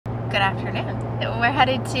Good afternoon. We're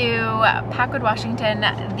headed to Packwood, Washington.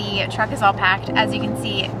 The truck is all packed. As you can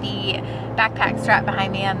see, the backpack strapped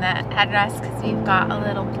behind me on the headrest because we've got a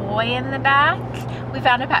little boy in the back. We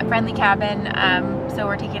found a pet-friendly cabin, so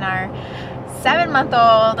we're taking our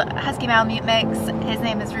 7-month-old Husky Malamute mix, his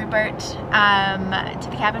name is Rupert, to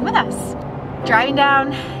the cabin with us. Driving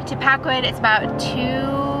down to Packwood, it's about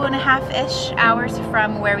 2.5-ish hours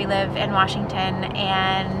from where we live in Washington,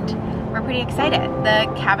 and we're pretty excited. The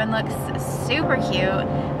cabin looks super cute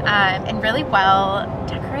and really well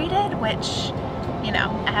decorated, which, you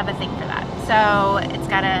know, I have a thing for that. So it's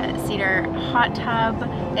got a cedar hot tub.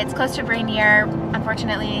 It's close to Rainier.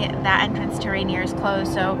 Unfortunately, that entrance to Rainier is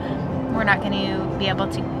closed, so we're not going to be able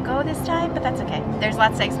to go this time, but that's okay. There's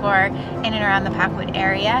lots to explore in and around the Packwood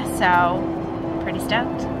area, so pretty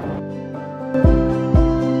stoked.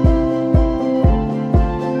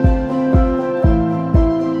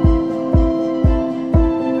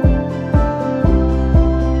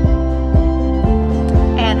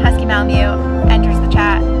 And Husky Malamute enters the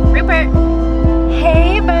chat. Rupert,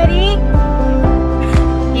 hey buddy!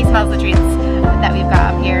 He smells the treats that we've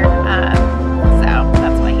got up here. So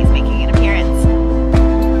that's why he's making an appearance.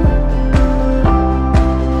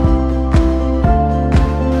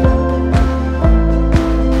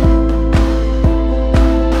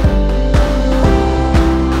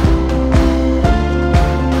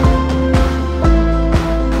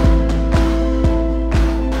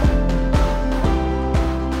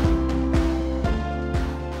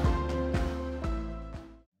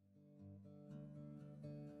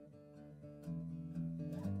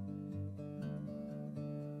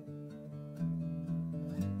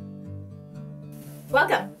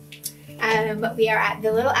 Welcome. We are at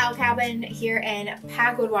the Little Owl Cabin here in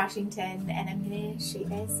Packwood, Washington, and I'm going to show you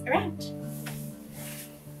guys around.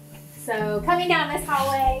 So coming down this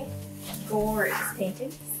hallway, gorgeous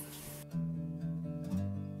paintings.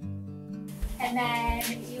 And then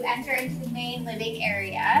you enter into the main living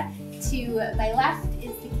area. To my left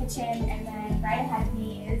is the kitchen, and then right ahead of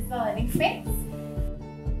me is the living space.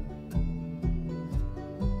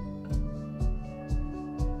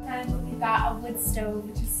 We've got a wood stove,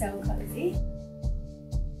 which is so cozy.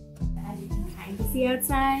 As you can kind of see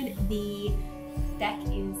outside, the deck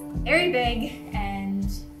is very big, and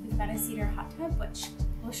we've got a cedar hot tub, which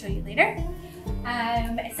we'll show you later.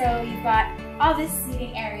 So you've got all this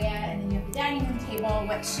seating area, and then you have the dining room table,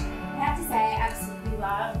 which I have to say I absolutely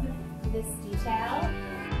love this detail.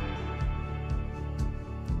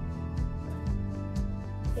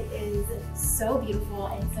 It is so beautiful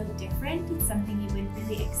and so different. It's something you wouldn't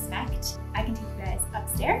really expect. I can take you guys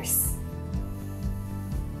upstairs.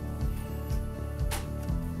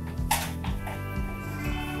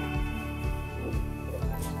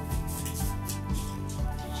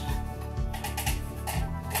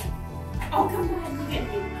 Oh, come on, look at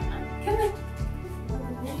me. Come on.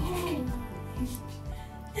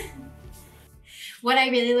 What I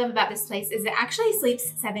really love about this place is it actually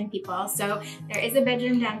sleeps 7 people. So there is a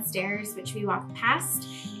bedroom downstairs, which we walk past,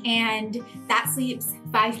 and that sleeps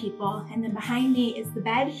 5 people. And then behind me is the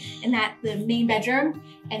bed, and that's the main bedroom,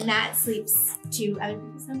 and that sleeps 2 other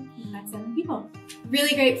people, so that's 7 people.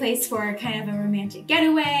 Really great place for kind of a romantic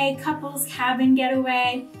getaway, couples cabin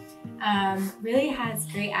getaway. Really has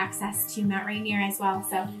great access to Mount Rainier as well,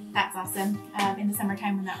 so that's awesome in the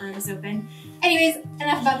summertime when that road is open. Anyways,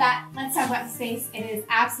 enough about that. Let's talk about the space. It is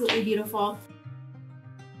absolutely beautiful.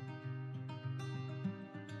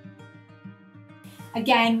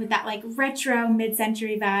 Again, with that like retro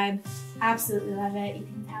mid-century vibe, absolutely love it. You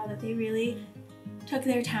can tell that they really took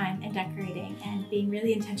their time in decorating and being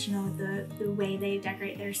really intentional with the way they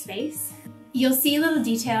decorate their space. You'll see little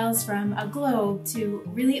details from a globe to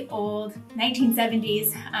really old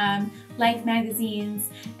 1970s Life magazines,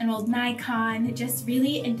 an old Nikon, just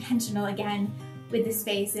really intentional again with the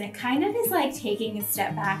space. And it kind of is like taking a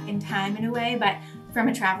step back in time in a way, but from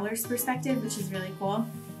a traveler's perspective, which is really cool.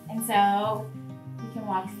 And so we can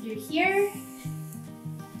walk through here.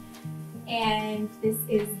 And this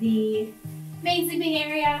is the main sleeping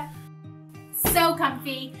area. So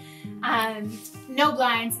comfy. No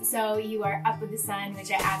blinds, so you are up with the sun,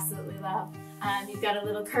 which I absolutely love. You've got a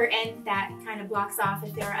little curtain that kind of blocks off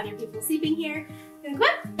if there are other people sleeping here. Then come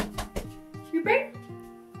on, Rupert,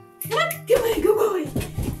 come on, good boy.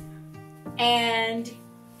 And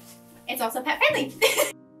it's also pet friendly.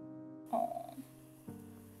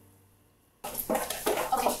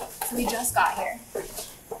 Okay, so we just got here,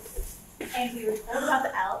 and we were told about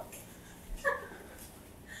the elk.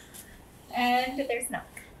 And there's Knock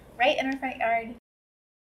right in our front yard.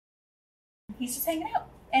 He's just hanging out.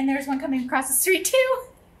 And there's one coming across the street too.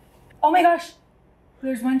 Oh my gosh.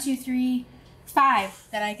 There's 1, 2, 3, 5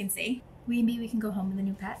 that I can see. Maybe we can go home with a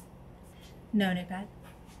new pet. No new pet.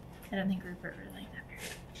 I don't think Rupert would like that very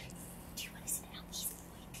much. Do you want to sit down, please?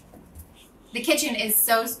 The kitchen is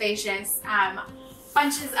so spacious.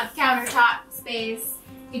 Bunches of countertop space.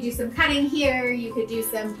 You could do some cutting here. You could do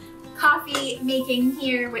some coffee making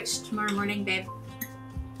here, which tomorrow morning, babe.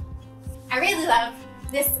 I really love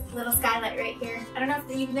this little skylight right here. I don't know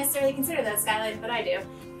if you necessarily consider that a skylight, but I do.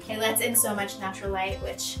 It lets in so much natural light,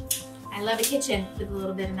 which I love a kitchen with a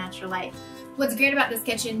little bit of natural light. What's great about this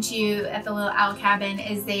kitchen too at the little owl cabin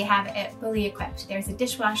is they have it fully equipped. There's a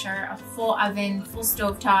dishwasher, a full oven, full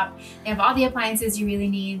stovetop. They have all the appliances you really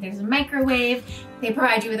need. There's a microwave. They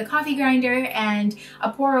provide you with a coffee grinder and a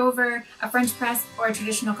pour over, a French press, or a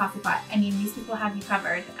traditional coffee pot. I mean, these people have you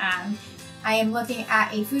covered. I am looking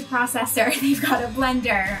at a food processor. They've got a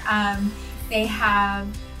blender. They have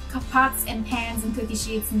pots and pans and cookie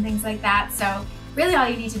sheets and things like that. So really all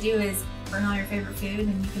you need to do is burn all your favorite food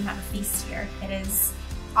and you can have a feast here. It is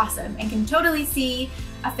awesome and can totally see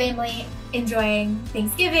a family enjoying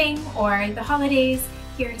Thanksgiving or the holidays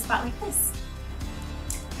here at a spot like this.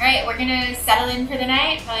 All right, we're gonna settle in for the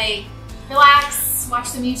night, like relax, watch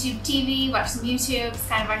some YouTube TV, watch some YouTube, it's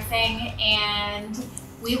kind of our thing, and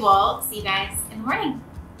we will see you guys in the morning.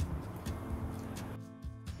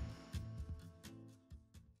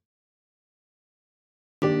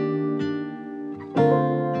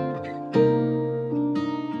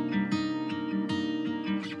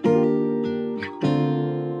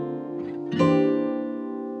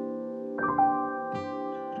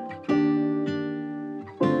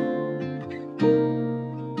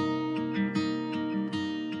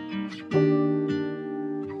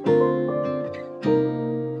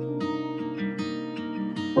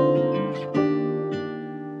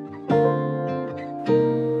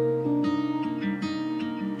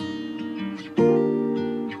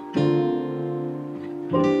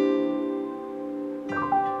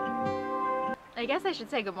 I guess I should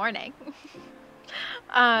say good morning.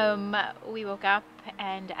 We woke up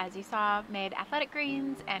and, as you saw, made athletic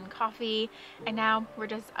greens and coffee, and now we're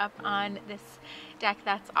just up on this deck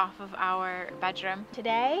that's off of our bedroom.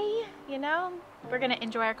 Today, you know, we're gonna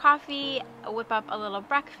enjoy our coffee, whip up a little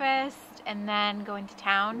breakfast, and then go into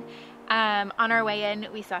town. On our way in,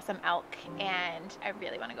 we saw some elk, and I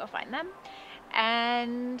really want to go find them,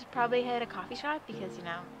 and probably hit a coffee shop because, you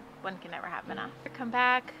know, one can never have enough. Come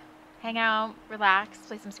back, hang out, relax,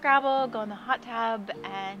 play some Scrabble, go in the hot tub,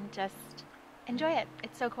 and just enjoy it.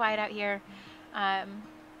 It's so quiet out here.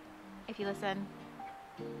 If you listen,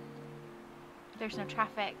 there's no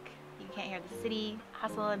traffic. You can't hear the city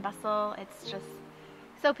hustle and bustle. It's just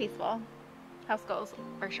so peaceful. House goals,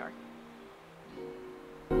 for sure.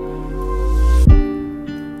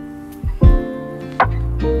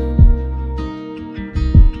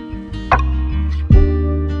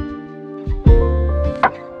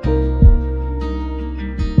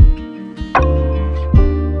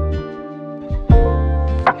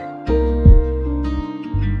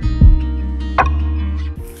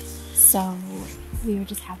 So we were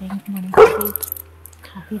just having morning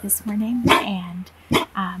coffee this morning, and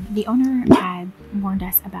the owner had warned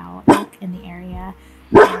us about elk in the area,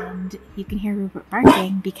 and you can hear Rupert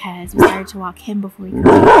barking because we started to walk him before we could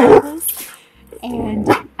walk us.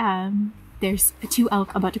 And there's 2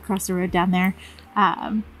 elk about to cross the road down there.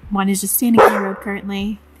 One is just standing on the road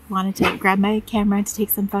currently. Wanted to grab my camera to take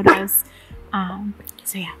some photos.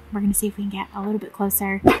 So yeah, we're gonna see if we can get a little bit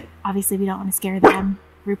closer. Obviously we don't want to scare them.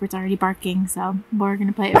 Rupert's already barking, so we're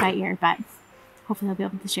gonna play it by ear, but hopefully I'll be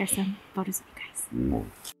able to share some photos with you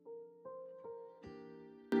guys.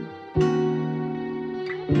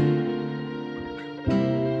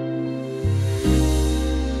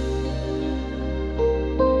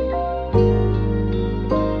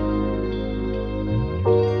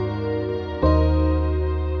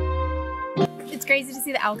 It's crazy to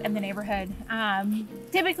see the elk in the neighborhood.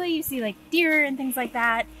 Typically you see like deer and things like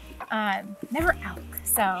that. Never elk,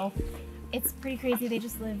 so it's pretty crazy. They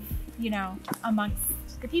just live, you know, amongst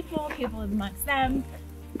the people live amongst them.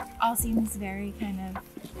 All seems very kind of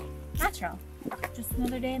natural. Just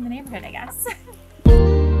another day in the neighborhood, I guess.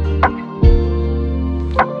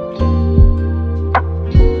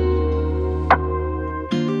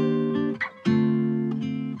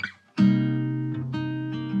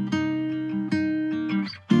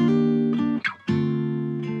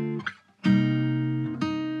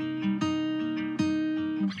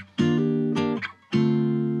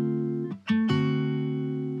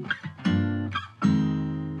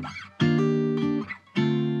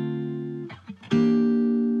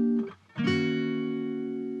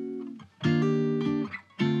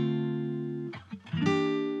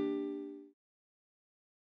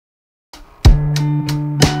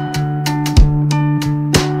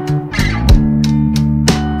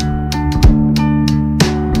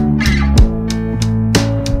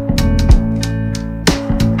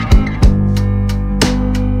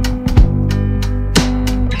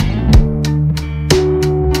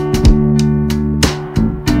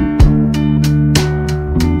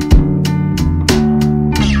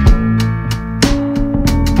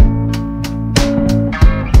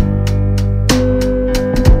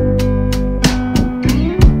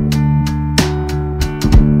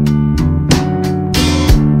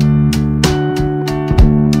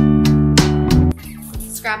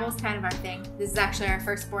 actually our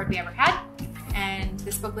first board we ever had. And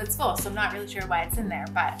this booklet's full, so I'm not really sure why it's in there,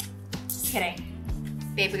 but just kidding.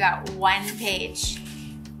 Babe, we got one page.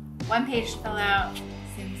 One page to fill out.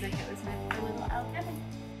 Seems like it was meant for little Al Kevin.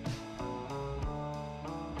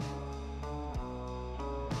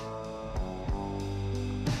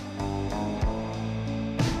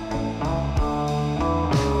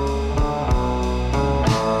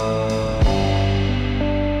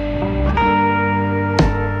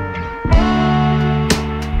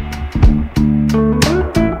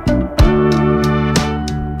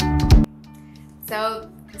 So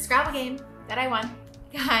the Scrabble game that I won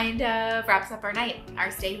kind of wraps up our night,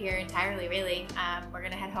 our stay here entirely, really. We're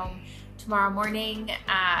gonna head home tomorrow morning,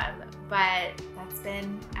 but that's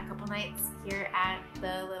been a couple nights here at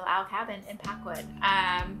the Little Owl Cabin in Packwood.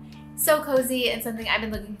 So cozy and something I've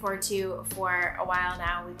been looking forward to for a while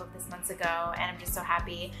now. We booked this months ago and I'm just so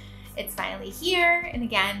happy it's finally here. And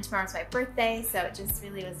again, tomorrow's my birthday, so it just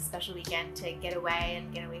really was a special weekend to get away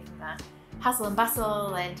and get away from the hustle and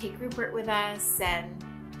bustle and take Rupert with us. And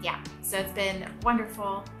yeah, so it's been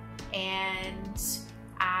wonderful, and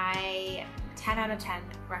I 10 out of 10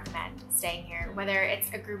 recommend staying here, whether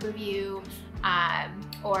it's a group of you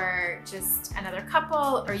or just another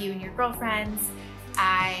couple or you and your girlfriends.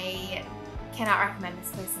 I cannot recommend this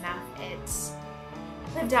place enough.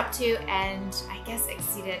 It lived up to and I guess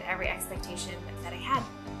exceeded every expectation that I had.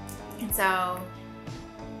 And so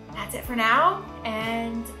that's it for now,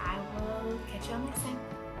 and I will catch you all next time.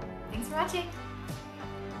 Thanks for watching.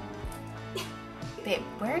 Babe,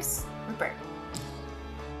 where's Rupert?